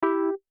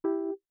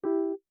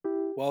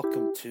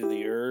Welcome to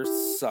the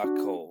Earths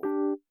Suckhole.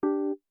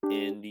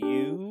 And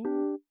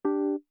you,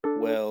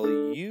 well,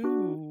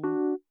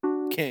 you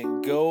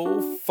can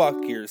go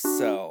fuck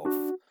yourself.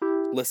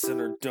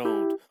 Listen or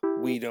don't,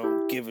 we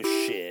don't give a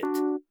shit.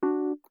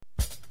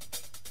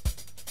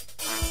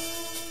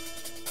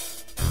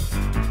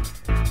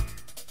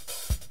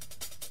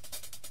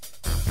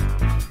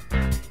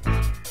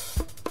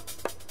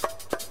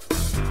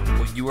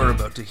 What you are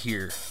about to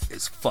hear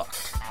is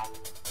fucked.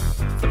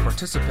 The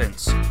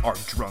participants are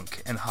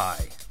drunk and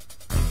high.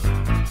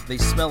 They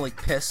smell like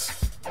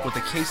piss, with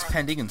a case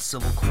pending in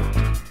civil court.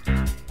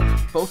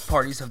 Both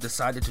parties have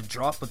decided to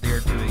drop what they are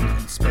doing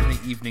and spend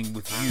the evening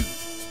with you,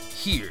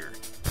 here,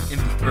 in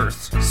the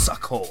Earths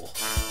Suckhole.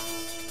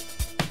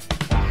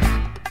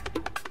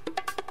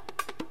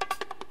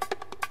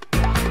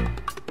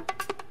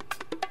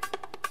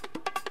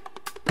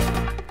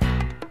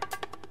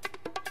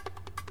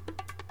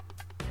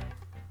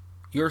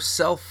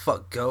 Yourself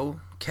fuck go.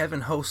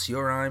 Kevin hosts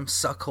your I'm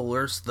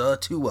Suckholers the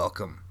to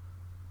welcome.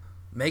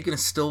 Megan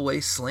is still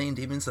away slaying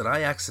demons that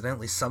I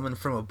accidentally summoned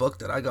from a book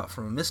that I got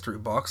from a mystery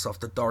box off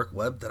the dark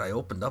web that I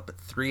opened up at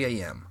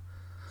 3 a.m.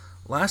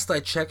 Last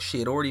I checked, she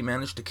had already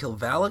managed to kill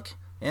Valak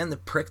and the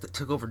prick that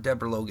took over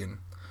Deborah Logan.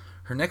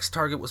 Her next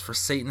target was for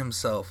Satan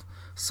himself,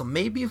 so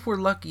maybe if we're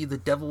lucky, the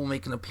devil will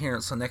make an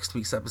appearance on next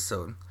week's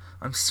episode.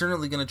 I'm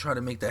certainly going to try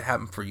to make that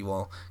happen for you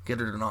all, get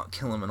her to not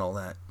kill him and all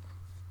that.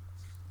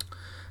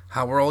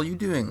 How are all you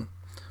doing?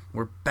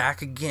 We're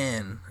back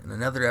again in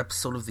another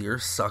episode of the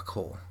Earths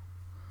Suckhole.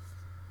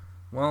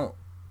 Well,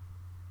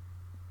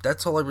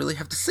 that's all I really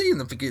have to say in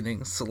the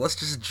beginning, so let's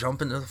just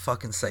jump into the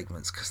fucking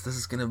segments, because this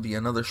is going to be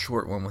another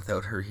short one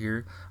without her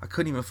here. I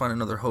couldn't even find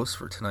another host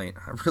for tonight.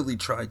 I really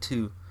tried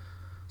to.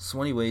 So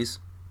anyways,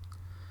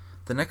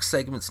 the next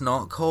segment's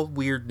not called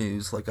Weird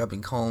News like I've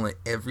been calling it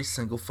every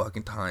single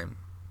fucking time.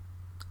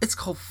 It's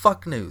called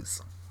Fuck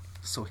News.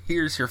 So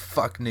here's your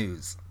fuck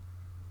news.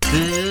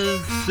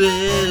 This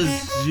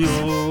is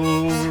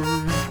your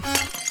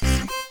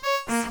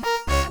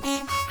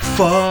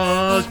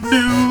fuck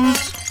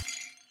news.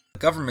 The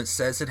government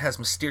says it has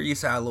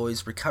mysterious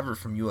alloys recovered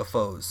from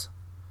UFOs.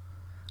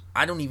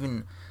 I don't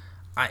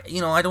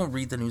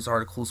read the news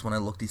articles when I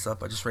look these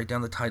up. I just write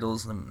down the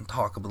titles and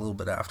talk a little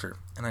bit after.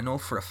 And I know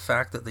for a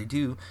fact that they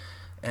do.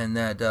 And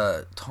that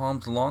Tom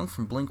DeLonge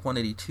from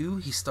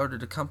Blink-182, he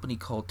started a company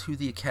called To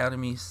the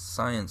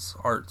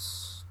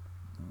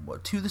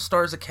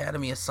Stars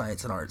Academy of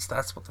Science and Arts.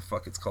 That's what the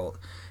fuck it's called.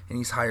 And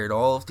he's hired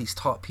all of these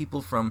top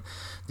people from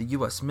the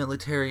U.S.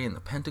 military and the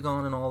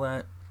Pentagon and all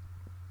that.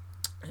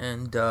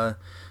 And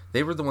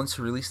they were the ones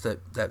who released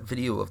that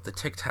video of the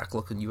Tic Tac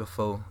looking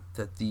UFO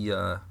that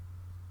the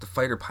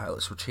fighter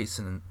pilots were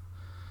chasing.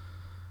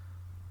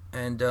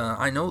 And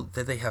I know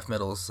that they have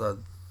medals.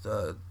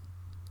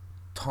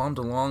 Tom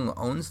DeLonge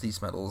owns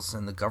these medals,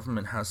 and the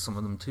government has some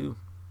of them too.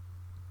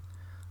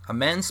 A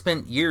man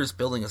spent years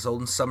building his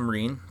own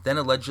submarine, then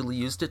allegedly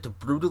used it to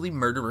brutally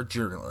murder a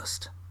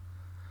journalist.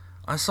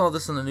 I saw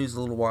this in the news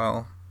a little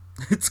while.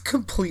 It's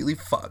completely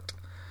fucked.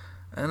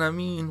 And I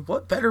mean,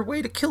 what better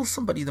way to kill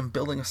somebody than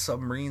building a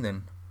submarine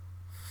than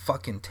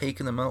fucking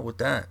taking them out with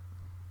that?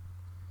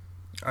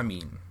 I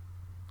mean,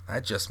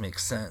 that just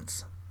makes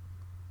sense.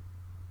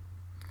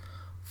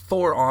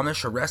 4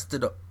 Amish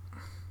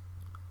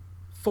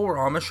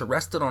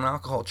arrested on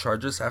alcohol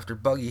charges after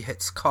buggy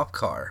hits cop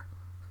car.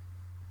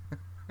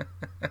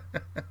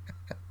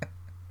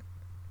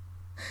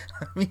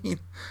 I mean,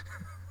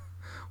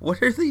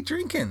 what are they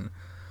drinking?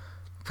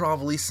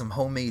 Probably some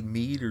homemade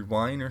mead or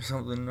wine or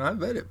something. I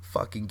bet it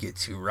fucking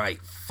gets you right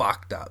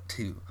fucked up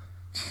too.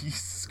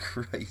 Jesus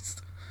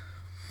Christ.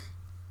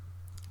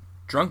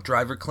 Drunk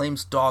driver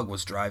claims dog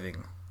was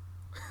driving.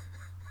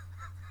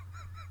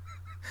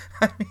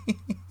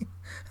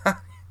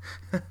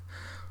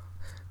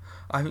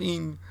 I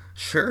mean,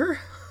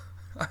 sure.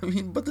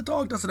 But the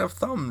dog doesn't have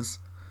thumbs.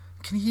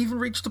 Can he even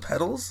reach the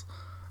pedals?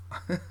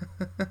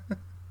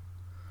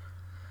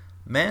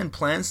 Man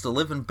plans to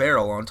live in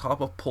barrel on top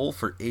of pole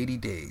for 80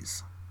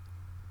 days.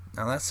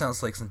 Now that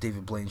sounds like some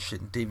David Blaine shit,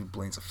 and David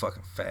Blaine's a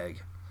fucking fag.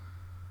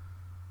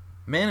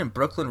 Man in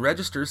Brooklyn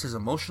registers his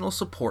emotional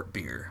support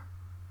beer.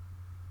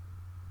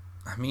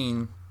 I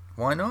mean,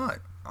 why not?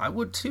 I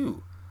would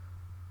too.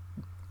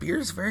 Beer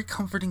is a very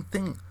comforting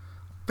thing.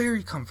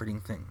 Very comforting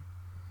thing.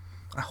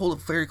 I hold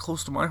it very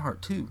close to my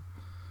heart too.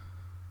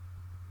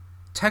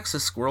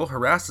 Texas squirrel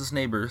harasses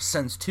neighbor,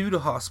 sends 2 to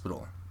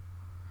hospital.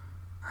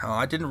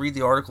 I didn't read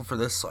the article for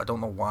this, so I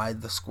don't know why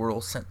the squirrel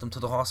sent them to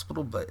the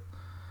hospital, but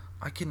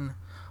I can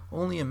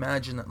only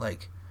imagine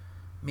that,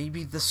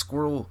 maybe the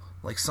squirrel,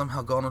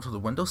 somehow got onto the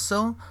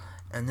windowsill,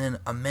 and then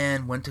a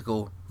man went to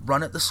go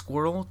run at the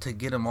squirrel to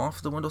get him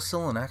off the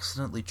windowsill and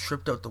accidentally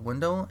tripped out the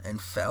window and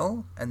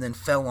then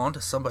fell onto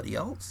somebody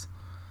else.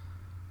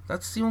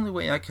 That's the only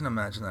way I can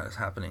imagine that is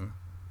happening.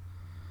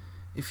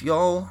 If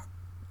y'all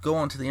go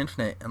onto the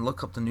internet and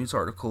look up the news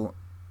article,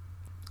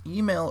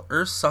 email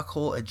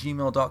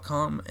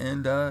earthsuckhole@gmail.com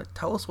and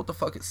tell us what the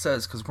fuck it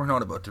says, because we're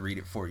not about to read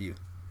it for you.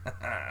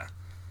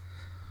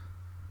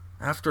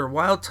 After a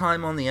wild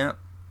time on the app,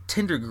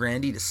 Tinder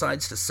Grandy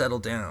decides to settle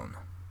down.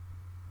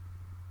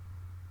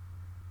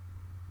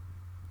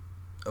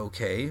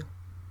 Okay.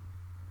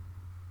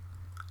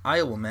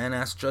 Iowa man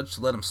asks judge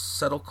to let him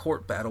settle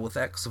court battle with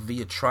ex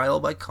via trial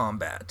by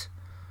combat.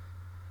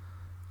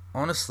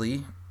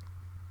 Honestly,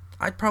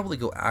 I'd probably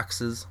go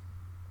axes.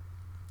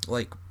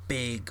 Like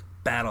big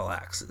battle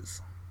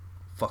axes.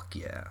 Fuck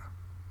yeah.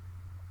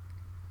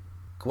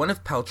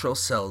 Gwyneth Paltrow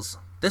sells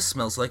 "This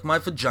Smells Like My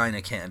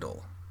Vagina"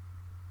 candle.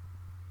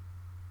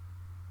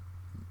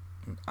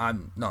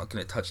 I'm not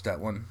gonna touch that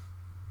one.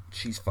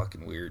 She's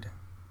fucking weird.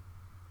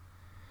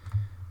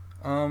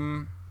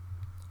 How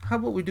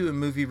about we do a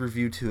movie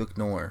review to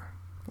ignore?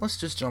 Let's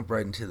just jump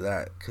right into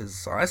that,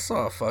 because I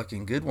saw a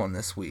fucking good one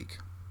this week.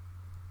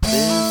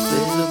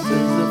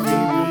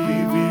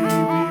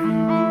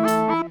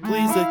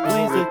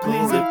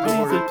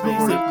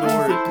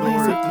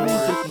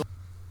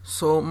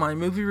 So my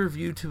movie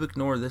review to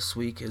ignore this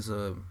week is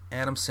a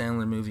Adam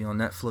Sandler movie on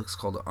Netflix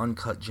called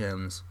Uncut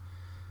Gems.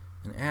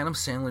 And Adam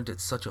Sandler did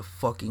such a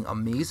fucking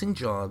amazing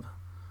job.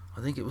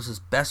 I think it was his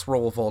best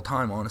role of all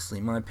time, honestly,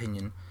 in my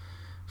opinion.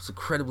 It was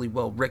incredibly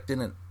well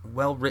written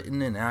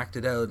and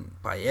acted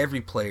out by every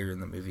player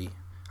in the movie.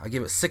 I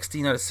give it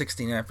 16 out of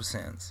 16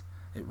 ampersands.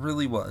 It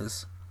really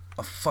was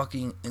a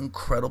fucking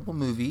incredible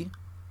movie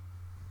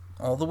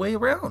all the way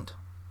around.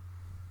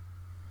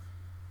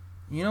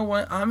 You know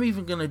what? I'm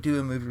even going to do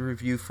a movie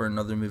review for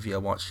another movie I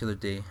watched the other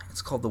day.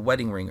 It's called The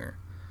Wedding Ringer.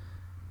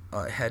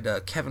 It had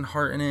Kevin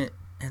Hart in it,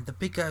 and the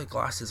big guy with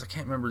glasses, I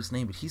can't remember his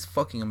name, but he's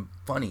fucking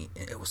funny.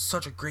 It was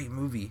such a great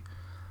movie.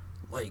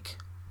 Like,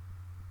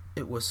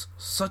 it was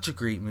such a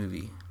great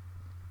movie.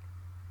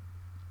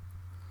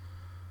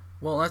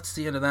 Well, that's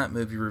the end of that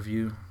movie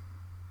review.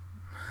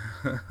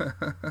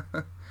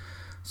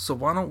 So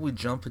why don't we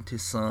jump into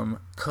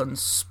some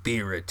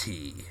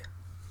conspiracy?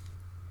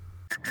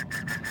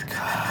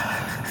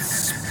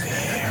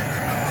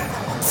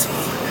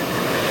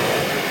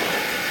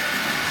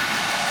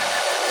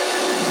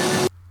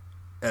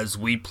 As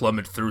we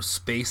plummet through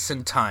space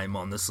and time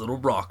on this little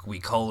rock we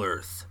call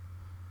Earth,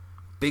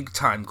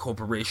 big-time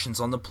corporations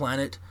on the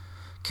planet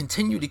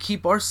continue to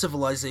keep our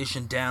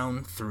civilization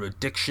down through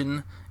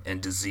addiction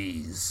and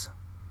disease.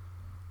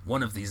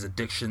 One of these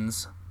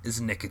addictions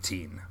is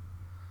nicotine,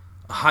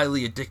 a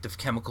highly addictive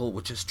chemical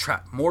which has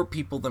trapped more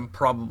people than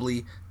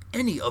probably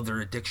any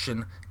other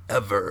addiction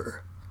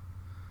ever.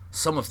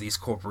 Some of these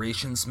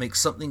corporations make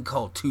something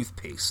called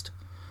toothpaste,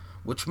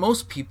 which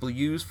most people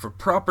use for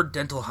proper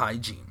dental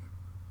hygiene.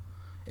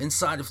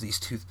 Inside of these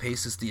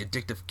toothpaste is the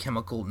addictive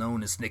chemical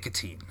known as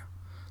nicotine.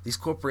 These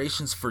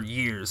corporations for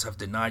years have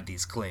denied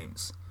these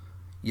claims,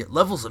 yet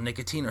levels of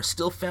nicotine are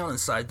still found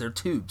inside their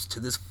tubes to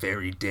this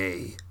very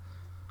day.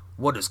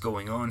 What is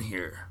going on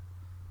here?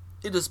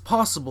 It is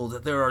possible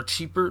that there are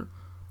cheaper,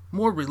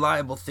 more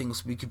reliable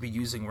things we could be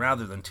using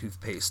rather than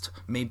toothpaste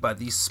made by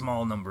these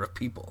small number of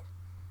people.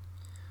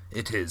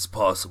 It is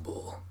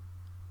possible.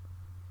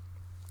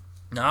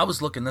 Now, I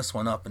was looking this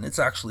one up, and it's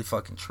actually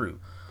fucking true.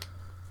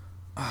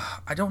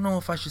 I don't know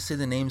if I should say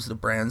the names of the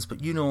brands,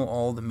 but you know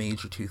all the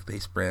major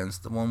toothpaste brands.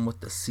 The one with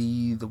the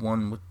C, the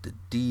one with the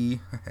D.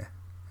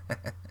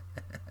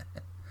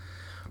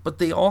 But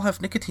they all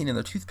have nicotine in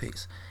their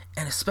toothpaste.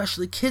 And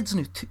especially kids'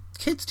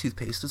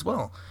 toothpaste as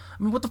well.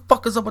 I mean, what the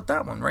fuck is up with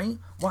that one, right?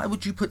 Why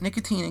would you put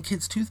nicotine in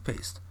kids'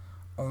 toothpaste?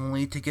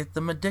 Only to get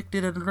them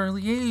addicted at an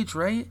early age,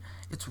 right?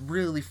 It's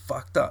really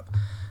fucked up.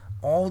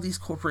 All these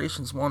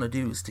corporations want to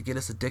do is to get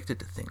us addicted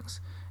to things.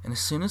 And as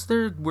soon as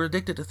we're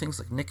addicted to things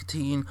like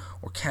nicotine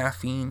or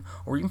caffeine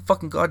or even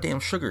fucking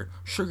goddamn sugar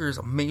is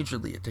a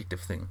majorly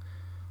addictive thing,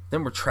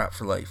 then we're trapped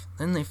for life.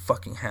 Then they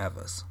fucking have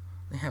us.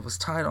 They have us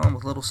tied on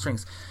with little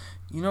strings.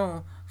 You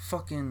know,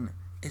 fucking,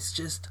 it's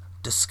just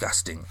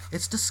disgusting.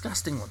 It's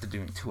disgusting what they're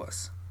doing to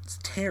us. It's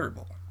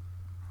terrible.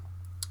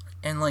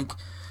 And like,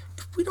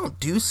 if we don't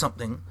do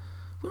something,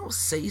 we don't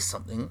say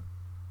something,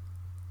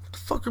 what the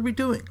fuck are we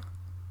doing?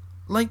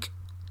 Like,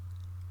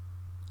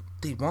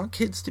 they want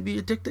kids to be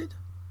addicted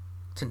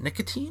to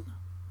nicotine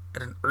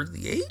at an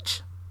early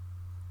age?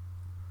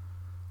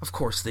 Of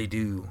course they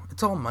do.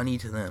 It's all money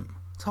to them.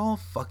 It's all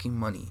fucking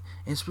money.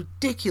 And it's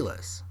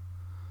ridiculous.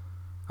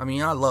 I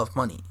mean, I love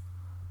money.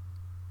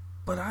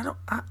 But I don't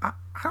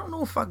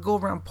know if I'd go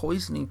around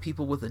poisoning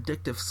people with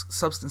addictive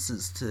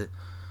substances to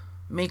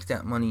make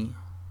that money.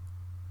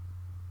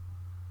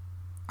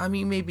 I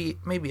mean,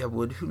 maybe I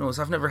would. Who knows?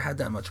 I've never had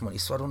that much money,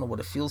 so I don't know what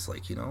it feels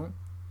like, you know?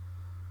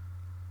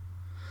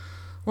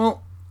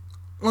 Well,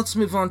 let's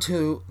move on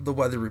to the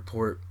weather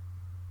report.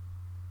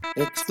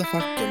 It's the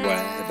fucking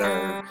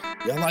weather.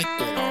 You like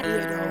it or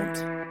you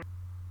don't.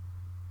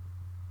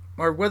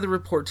 Our weather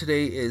report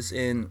today is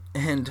in,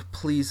 and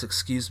please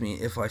excuse me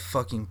if I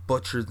fucking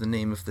butchered the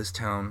name of this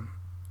town.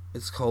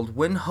 It's called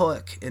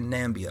Windhoek in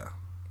Nambia.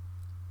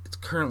 It's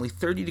currently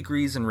 30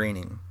 degrees and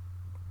raining.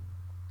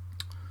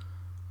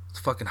 It's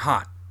fucking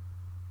hot.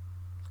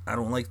 I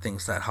don't like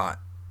things that hot.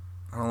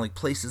 I don't like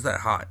places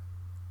that hot.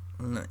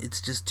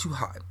 It's just too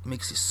hot. It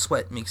makes you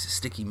sweat, makes you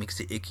sticky, makes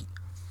you icky.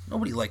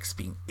 Nobody likes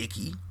being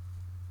icky.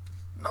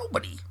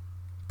 Nobody.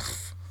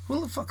 Pfft, Who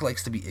the fuck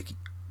likes to be icky?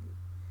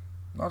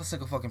 Not a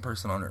single fucking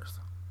person on earth.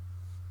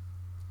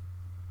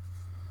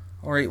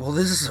 Alright, well,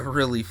 this is a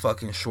really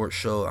fucking short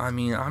show. I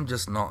mean, I'm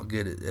just not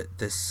good at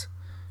this,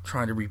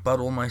 trying to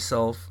rebuttal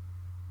myself.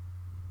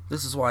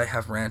 This is why I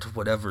have Rant of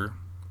Whatever,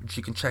 which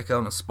you can check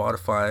out on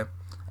Spotify,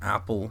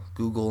 Apple,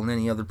 Google, and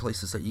any other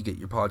places that you get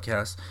your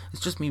podcasts.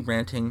 It's just me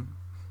ranting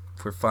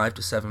for 5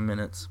 to 7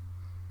 minutes.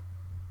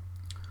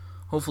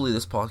 Hopefully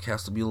this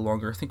podcast will be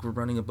longer. I think we're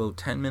running about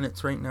 10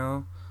 minutes right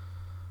now.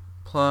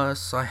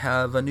 Plus, I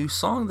have a new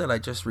song that I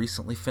just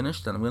recently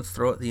finished that I'm going to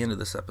throw at the end of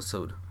this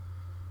episode.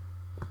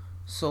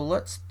 So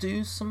let's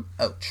do some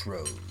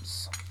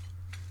outros.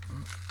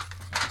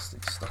 This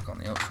thing's stuck on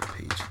the outro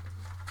page.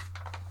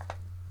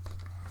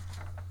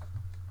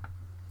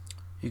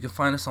 You can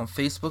find us on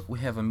Facebook. We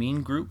have a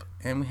meme group,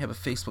 and we have a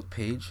Facebook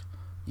page.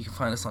 You can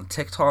find us on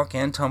TikTok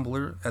and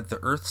Tumblr at the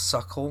Earths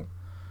Suckhole.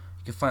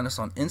 You can find us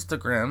on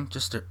Instagram,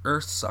 just at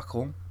Earths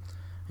Suckhole.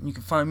 And you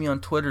can find me on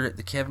Twitter at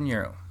the Kevin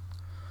Yarrow.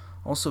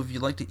 Also, if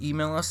you'd like to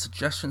email us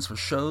suggestions for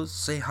shows,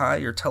 say hi,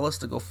 or tell us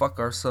to go fuck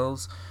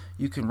ourselves,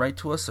 you can write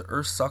to us at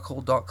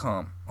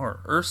earthsuckhole.com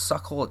or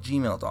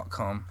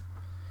earthsuckhole@gmail.com.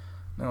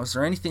 Now, is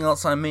there anything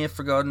else I may have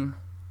forgotten?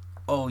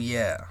 Oh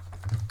yeah,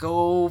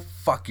 go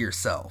fuck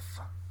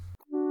yourself.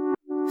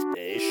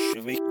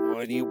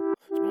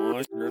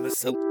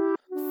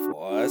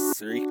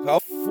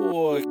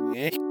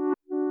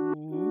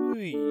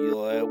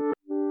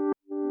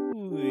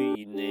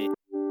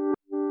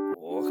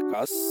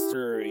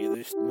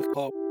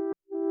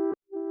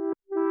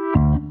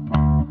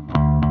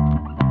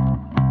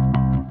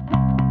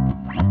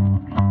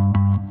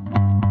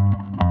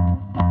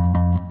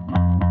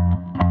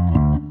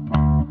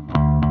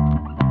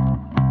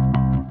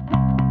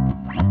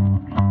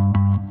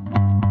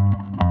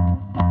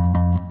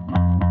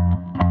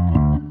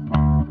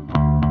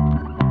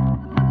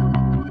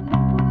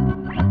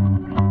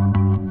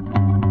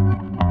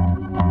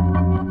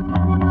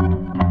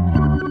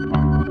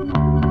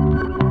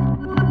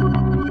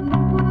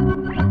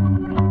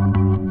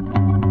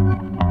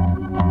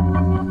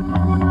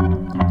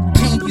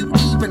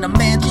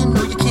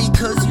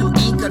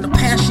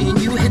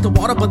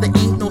 But there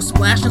ain't no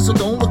splashing, so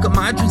don't look at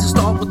my dreams and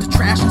start with the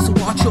trashing. So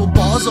watch your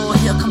balls, oh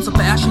here comes a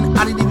bashing.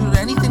 I didn't even do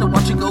anything to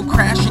watch it go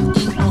crashing.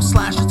 Ain't no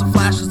slashes or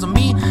flashes of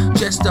me,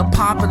 just a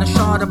pop and a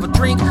shot of a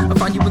drink. I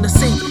find you in the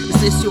sink,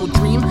 is this your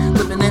dream?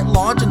 Living at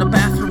large in a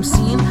bathroom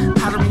scene,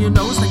 powdering your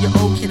nose, now you're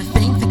okay to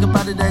think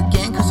about it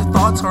again, cause your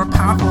thoughts are a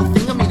powerful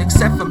thing. I mean,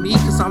 except for me,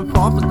 cause I'm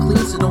far from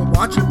clean, so don't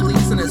watch it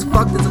please. And as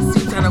fucked as it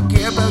seems, I don't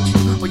care about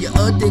you or your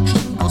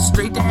addiction. Go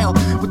straight to hell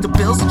with the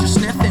bills that you're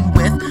sniffing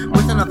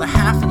with another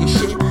half of your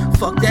shit.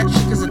 Fuck that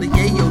shit cause of the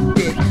yayo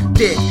dick.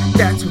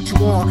 That's what you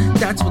want.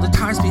 That's what the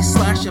tires be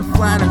slashing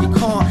flat on your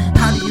car.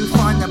 How do you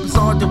find that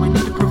bizarre? Do we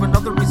need to prove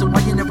another reason why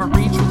you never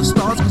reach for the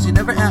stars? Cause you're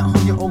never at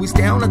home, you're always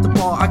down at the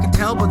bar. I can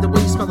tell by the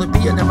way you smell like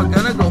beer, you're never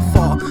gonna go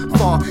far.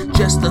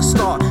 Just the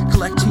start.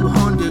 Collect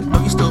 200, no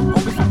you still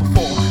owe me from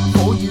before.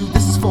 For you,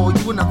 this is for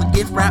you. Another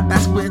gift wrap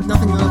basket with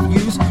nothing of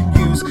use.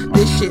 Use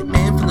this shit,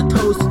 man, from the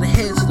toes to the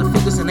heads to the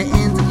fingers and the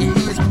ends of your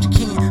hands. But you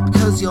can't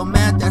because you're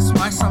mad. That's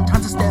why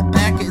sometimes a step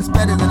back is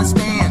better than a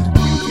stand.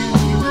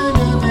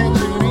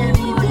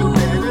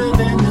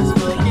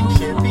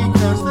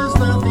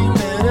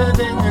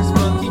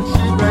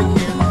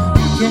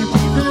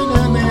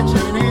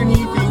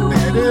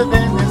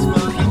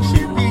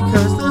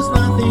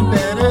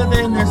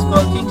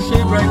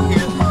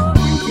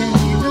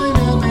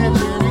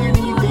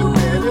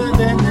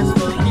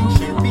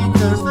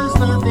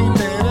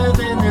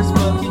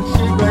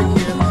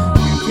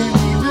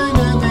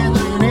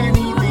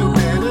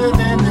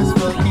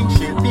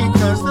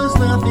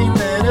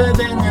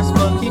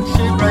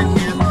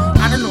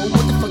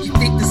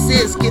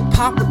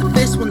 Pop with the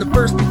fist when the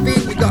first be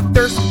thin. You got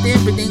thirst within,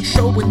 but ain't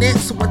showing it.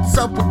 So what's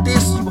up with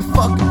this? You a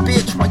fucking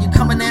bitch. Why you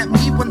coming at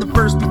me when the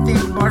first be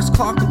thin? Bars,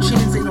 clock, and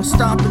chins, ain't no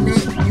stopping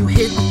it. You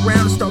hit the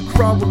ground and start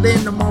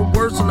crawling. No more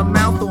words on the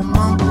mouth or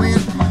mumbling.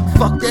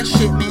 Fuck that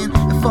shit, man.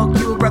 And fuck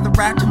you, I'd rather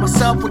rap to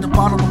myself with a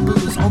bottle of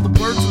booze. All the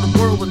words in the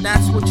world, and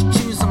that's what you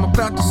choose. I'm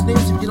about to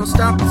snooze. If you don't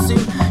stop it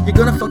soon, you're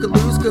gonna fucking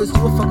lose, cause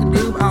you a fucking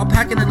noob. I'll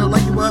pack it and I'll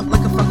light you up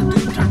like a fucking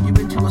dude. Turn you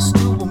into a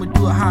stew when we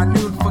do a high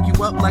noon. Fuck you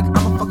up like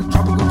I'm a fucking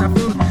tropical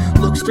typhoon.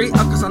 Look straight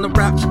up cause on the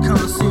rap you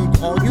coming soon.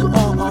 You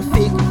all are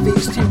fake and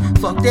face too.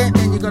 Fuck that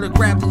man, you gotta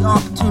grab the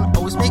opportune.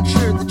 Always make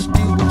sure that you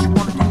do what you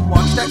wanna do.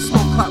 Watch that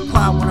smoke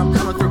cloud when I'm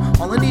coming through.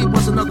 All I need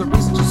was another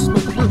reason just to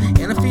smoke a blue.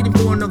 And I'm feeding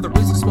for another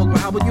reason to smoke.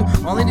 But how about you?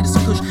 All I need is a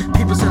push.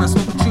 People saying I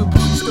smoke a chew.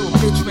 But you still a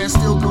bitch, man.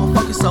 Still go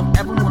fuck yourself.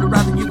 Everyone would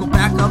rather you go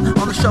back up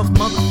on the shelf,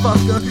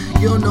 motherfucker.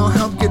 You'll no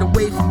help, get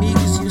away from me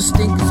cause you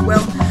stink as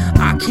well.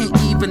 I can't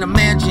even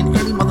imagine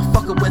any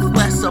motherfucker with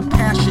less of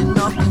passion.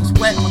 Nothing's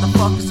wet,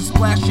 motherfuckers are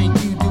splashing.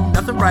 You do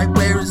nothing right,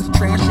 where is the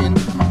trashing?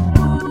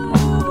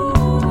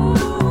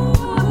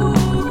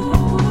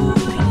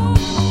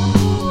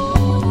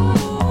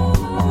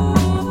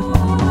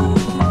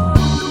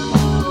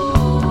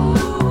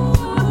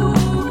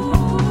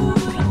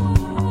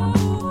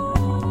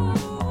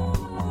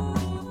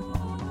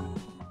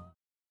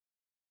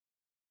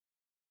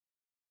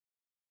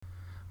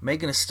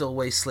 Megan is still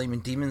away slaying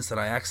demons that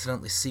I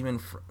accidentally semen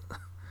from.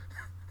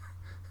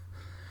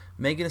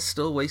 Megan is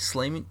still away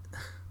slaying.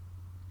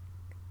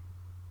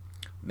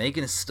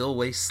 Megan is still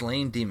away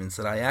slaying demons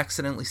that I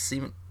accidentally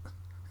semen.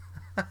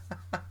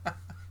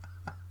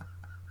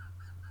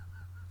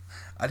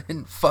 I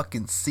didn't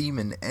fucking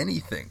semen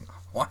anything.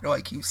 Why do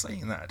I keep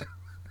saying that?